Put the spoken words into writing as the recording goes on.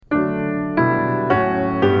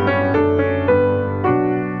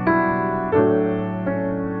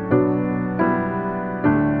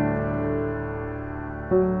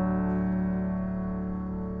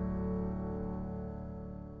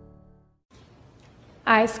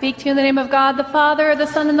I speak to you in the name of God, the Father, the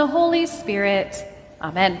Son, and the Holy Spirit.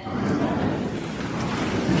 Amen.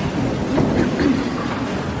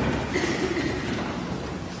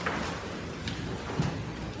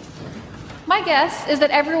 My guess is that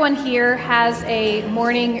everyone here has a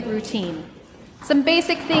morning routine. Some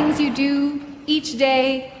basic things you do each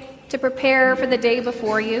day to prepare for the day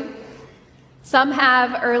before you. Some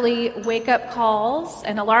have early wake-up calls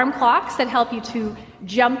and alarm clocks that help you to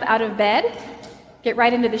jump out of bed, get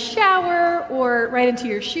right into the shower, or right into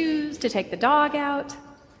your shoes to take the dog out.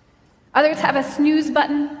 Others have a snooze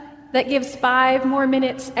button that gives 5 more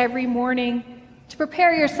minutes every morning to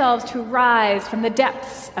prepare yourselves to rise from the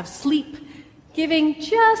depths of sleep, giving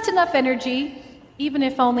just enough energy, even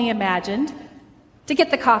if only imagined, to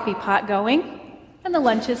get the coffee pot going and the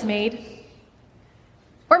lunch is made.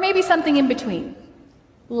 Or maybe something in between,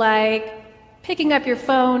 like picking up your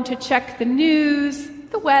phone to check the news,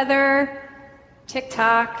 the weather,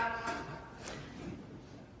 TikTok.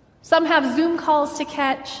 Some have Zoom calls to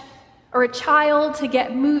catch, or a child to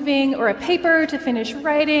get moving, or a paper to finish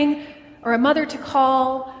writing, or a mother to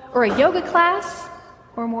call, or a yoga class,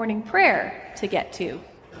 or morning prayer to get to.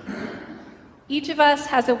 Each of us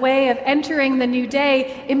has a way of entering the new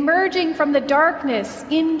day, emerging from the darkness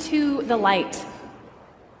into the light.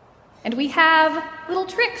 And we have little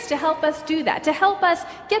tricks to help us do that, to help us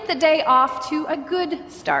get the day off to a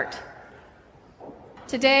good start.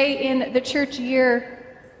 Today in the church year,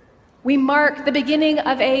 we mark the beginning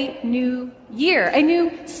of a new year, a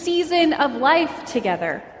new season of life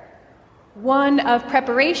together, one of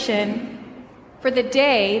preparation for the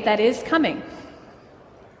day that is coming.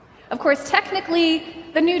 Of course, technically,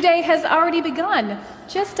 the new day has already begun,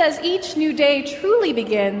 just as each new day truly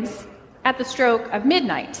begins at the stroke of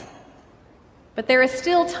midnight. But there is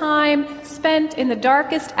still time spent in the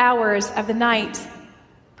darkest hours of the night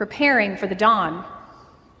preparing for the dawn.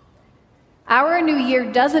 Our new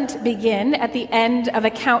year doesn't begin at the end of a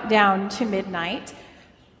countdown to midnight,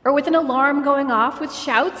 or with an alarm going off with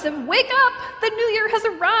shouts of, "Wake up! The new year has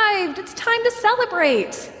arrived! It's time to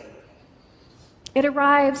celebrate!" It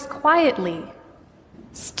arrives quietly,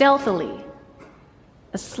 stealthily,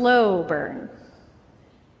 a slow burn.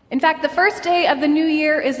 In fact, the first day of the new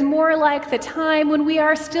year is more like the time when we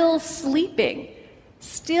are still sleeping,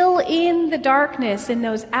 still in the darkness in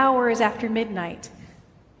those hours after midnight.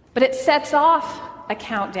 But it sets off a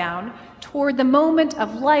countdown toward the moment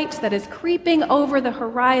of light that is creeping over the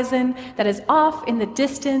horizon, that is off in the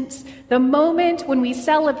distance, the moment when we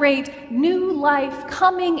celebrate new life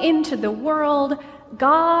coming into the world,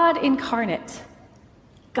 God incarnate,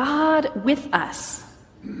 God with us.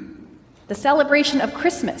 The celebration of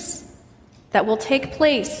Christmas that will take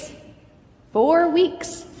place 4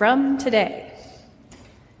 weeks from today.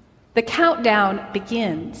 The countdown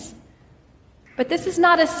begins. But this is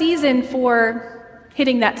not a season for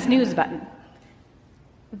hitting that snooze button.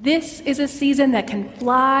 This is a season that can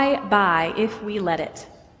fly by if we let it.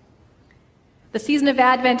 The season of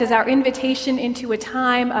Advent is our invitation into a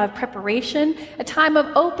time of preparation, a time of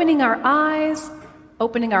opening our eyes,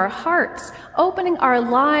 opening our hearts, opening our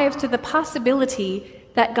lives to the possibility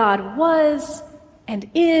that God was and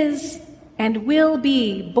is and will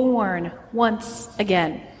be born once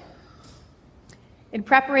again. In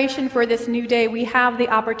preparation for this new day, we have the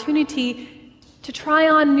opportunity to try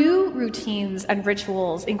on new routines and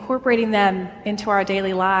rituals, incorporating them into our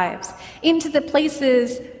daily lives, into the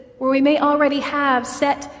places where we may already have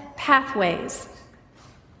set pathways.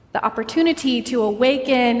 The opportunity to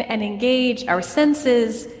awaken and engage our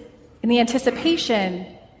senses in the anticipation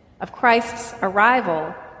of Christ's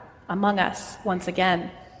arrival among us once again.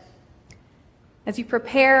 As you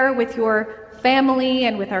prepare with your family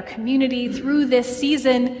and with our community through this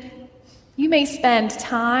season, you may spend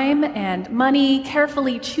time and money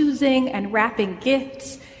carefully choosing and wrapping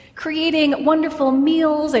gifts, creating wonderful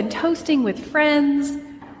meals and toasting with friends,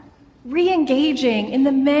 re-engaging in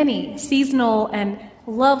the many seasonal and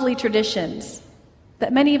lovely traditions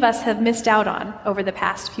that many of us have missed out on over the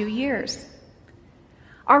past few years.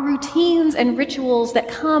 Our routines and rituals that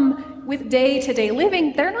come with day-to-day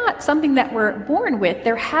living, they're not something that we're born with.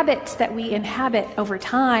 They're habits that we inhabit over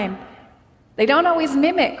time. They don't always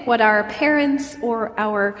mimic what our parents or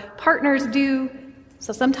our partners do,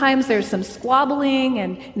 so sometimes there's some squabbling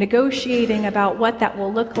and negotiating about what that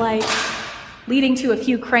will look like, leading to a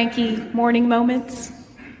few cranky morning moments.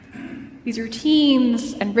 These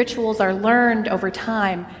routines and rituals are learned over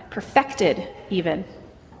time, perfected even.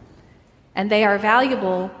 And they are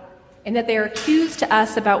valuable in that they are cues to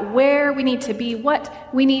us about where we need to be, what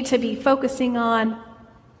we need to be focusing on,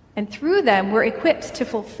 and through them we're equipped to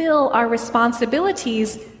fulfill our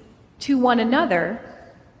responsibilities to one another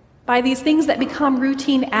by these things that become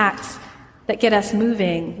routine acts that get us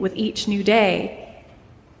moving with each new day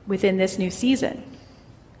within this new season.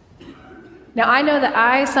 Now, I know that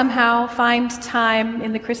I somehow find time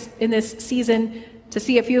in this season to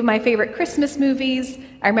see a few of my favorite Christmas movies.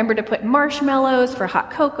 I remember to put marshmallows for hot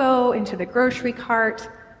cocoa into the grocery cart.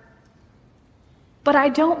 But I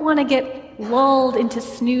don't want to get lulled into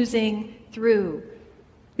snoozing through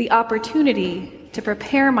the opportunity to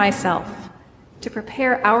prepare myself, to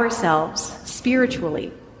prepare ourselves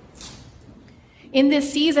spiritually. In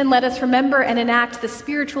this season, let us remember and enact the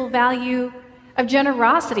spiritual value of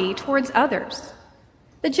generosity towards others.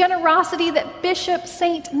 The generosity that Bishop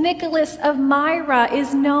St. Nicholas of Myra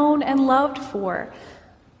is known and loved for.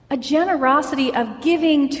 A generosity of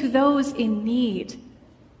giving to those in need,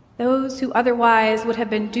 those who otherwise would have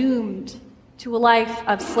been doomed to a life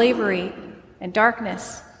of slavery and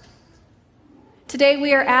darkness. Today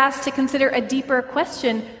we are asked to consider a deeper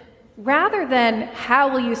question. Rather than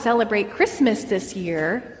how will you celebrate Christmas this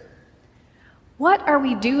year, what are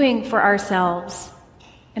we doing for ourselves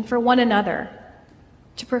and for one another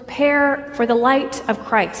to prepare for the light of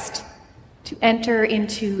Christ to enter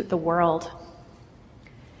into the world?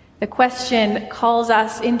 The question calls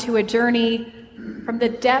us into a journey from the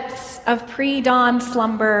depths of pre-dawn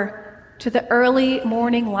slumber to the early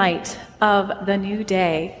morning light of the new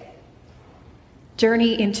day.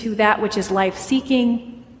 Journey into that which is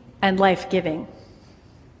life-seeking and life-giving.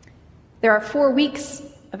 There are 4 weeks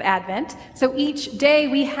of Advent, so each day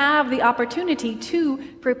we have the opportunity to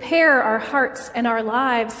prepare our hearts and our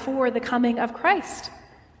lives for the coming of Christ.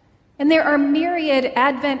 And there are myriad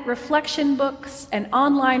Advent reflection books and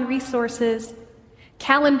online resources,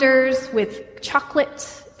 calendars with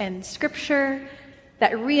chocolate and scripture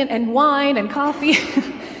and wine and coffee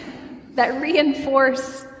that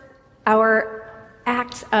reinforce our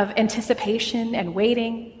acts of anticipation and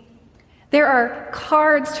waiting. There are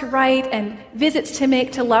cards to write and visits to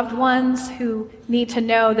make to loved ones who need to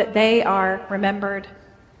know that they are remembered.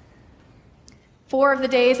 4 of the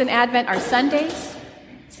days in Advent are Sundays,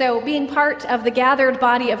 so being part of the gathered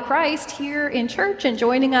body of Christ here in church and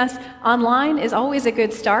joining us online is always a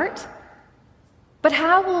good start. But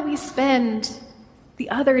how will we spend the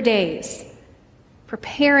other days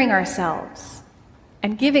preparing ourselves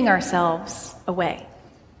and giving ourselves away?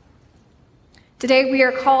 Today we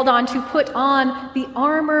are called on to put on the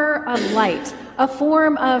armor of light, a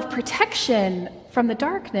form of protection from the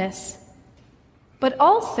darkness, but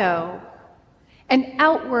also an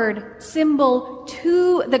outward symbol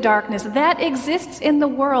to the darkness that exists in the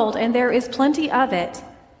world, and there is plenty of it.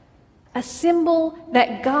 A symbol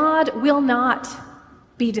that God will not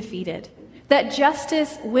be defeated, that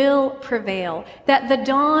justice will prevail, that the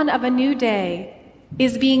dawn of a new day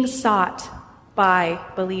is being sought by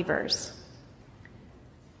believers.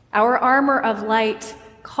 Our armor of light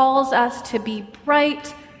calls us to be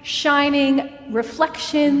bright, shining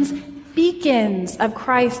reflections, beacons of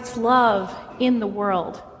Christ's love in the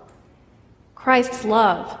world. Christ's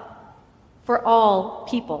love for all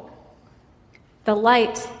people. The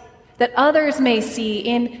light that others may see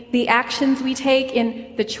in the actions we take,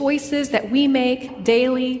 in the choices that we make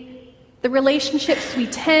daily, the relationships we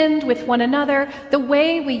tend with one another, the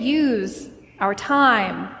way we use our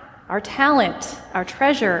time, our talent, our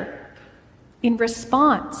treasure, in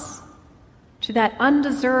response to that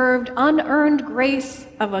undeserved, unearned grace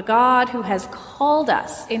of a God who has called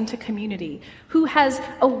us into community, who has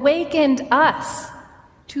awakened us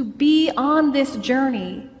to be on this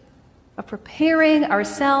journey of preparing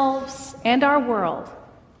ourselves and our world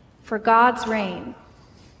for God's reign.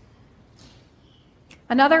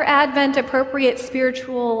 Another Advent-appropriate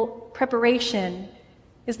spiritual preparation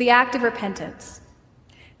is the act of repentance.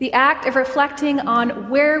 The act of reflecting on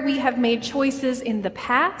where we have made choices in the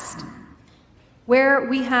past, where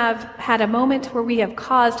we have had a moment where we have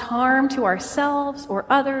caused harm to ourselves or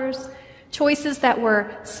others, choices that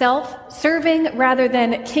were self-serving rather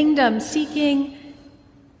than kingdom-seeking,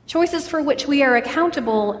 choices for which we are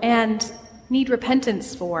accountable and need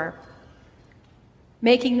repentance for.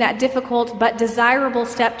 Making that difficult but desirable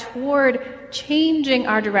step toward changing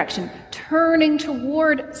our direction, turning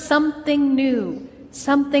toward something new,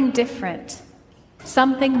 something different,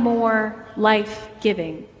 something more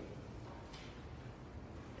life-giving.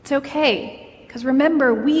 It's okay, because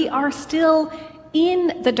remember, we are still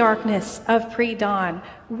in the darkness of pre-dawn.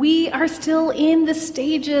 We are still in the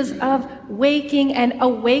stages of waking and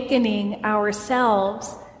awakening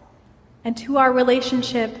ourselves and to our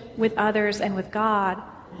relationship with others and with God.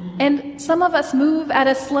 And some of us move at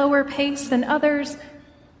a slower pace than others,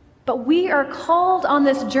 But we are called on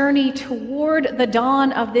this journey toward the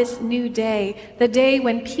dawn of this new day, the day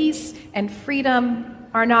when peace and freedom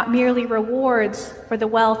are not merely rewards for the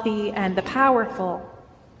wealthy and the powerful.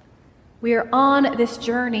 We are on this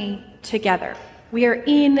journey together. We are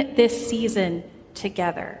in this season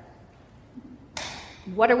together.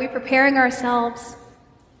 What are we preparing ourselves?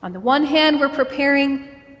 On the one hand, we're preparing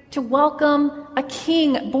to welcome a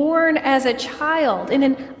king born as a child in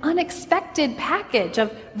an unexpected package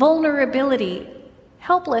of vulnerability,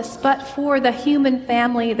 helpless but for the human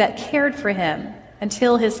family that cared for him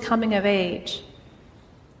until his coming of age.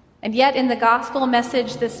 And yet in the gospel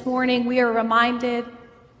message this morning, we are reminded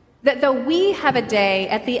that though we have a day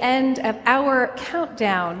at the end of our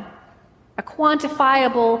countdown, a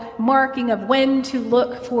quantifiable marking of when to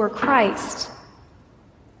look for Christ,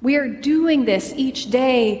 we are doing this each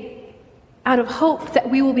day out of hope that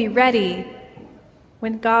we will be ready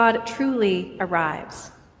when God truly arrives.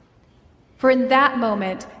 For in that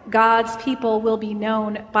moment, God's people will be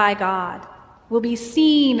known by God, will be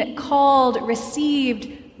seen, called,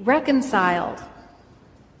 received, reconciled.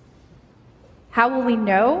 How will we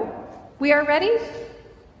know we are ready?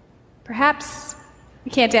 Perhaps we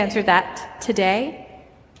can't answer that today,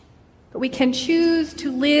 but we can choose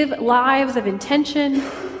to live lives of intention,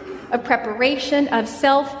 of preparation, of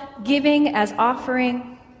self-giving as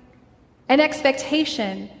offering, an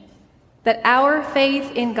expectation that our faith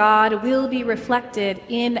in God will be reflected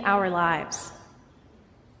in our lives.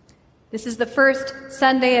 This is the first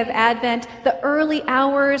Sunday of Advent, the early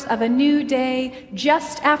hours of a new day,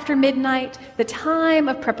 just after midnight, the time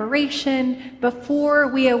of preparation before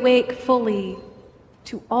we awake fully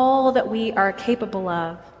to all that we are capable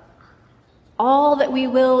of, all that we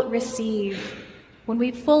will receive when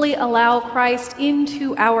we fully allow Christ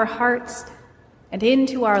into our hearts and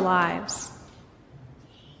into our lives.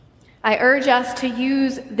 I urge us to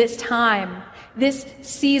use this time, this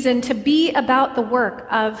season, to be about the work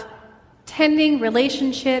of tending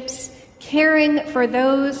relationships, caring for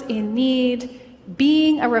those in need,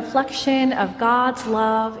 being a reflection of God's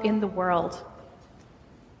love in the world.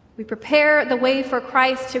 We prepare the way for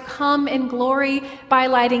Christ to come in glory by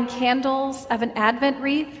lighting candles of an Advent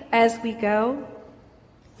wreath as we go.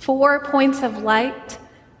 4 points of light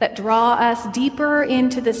that draw us deeper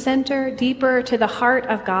into the center, deeper to the heart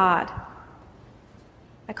of God.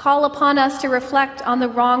 I call upon us to reflect on the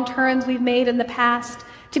wrong turns we've made in the past,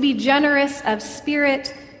 to be generous of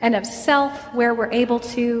spirit and of self where we're able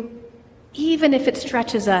to, even if it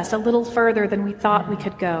stretches us a little further than we thought we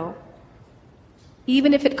could go.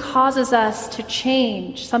 Even if it causes us to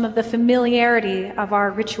change some of the familiarity of our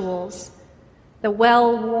rituals, the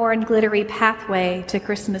well-worn glittery pathway to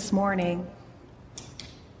Christmas morning.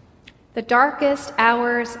 The darkest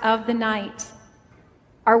hours of the night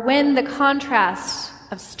are when the contrast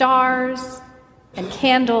of stars and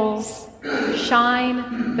candles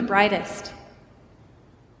shine the brightest.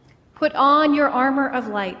 Put on your armor of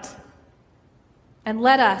light and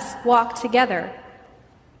let us walk together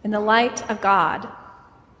in the light of God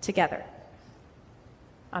together.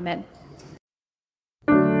 Amen.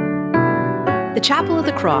 The Chapel of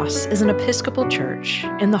the Cross is an Episcopal church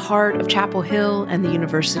in the heart of Chapel Hill and the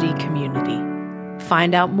university community.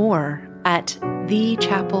 Find out more at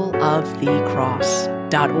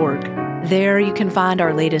thechapelofthecross.org. There you can find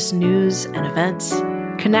our latest news and events,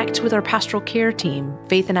 connect with our pastoral care team,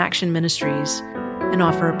 Faith in Action Ministries, and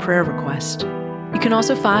offer a prayer request. You can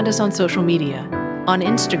also find us on social media, on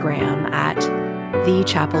Instagram at The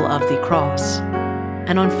Chapel of the Cross,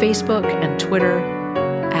 and on Facebook and Twitter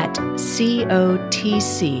at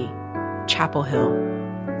COTC Chapel Hill.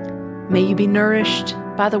 May you be nourished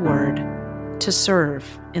by the word to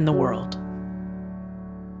serve in the world.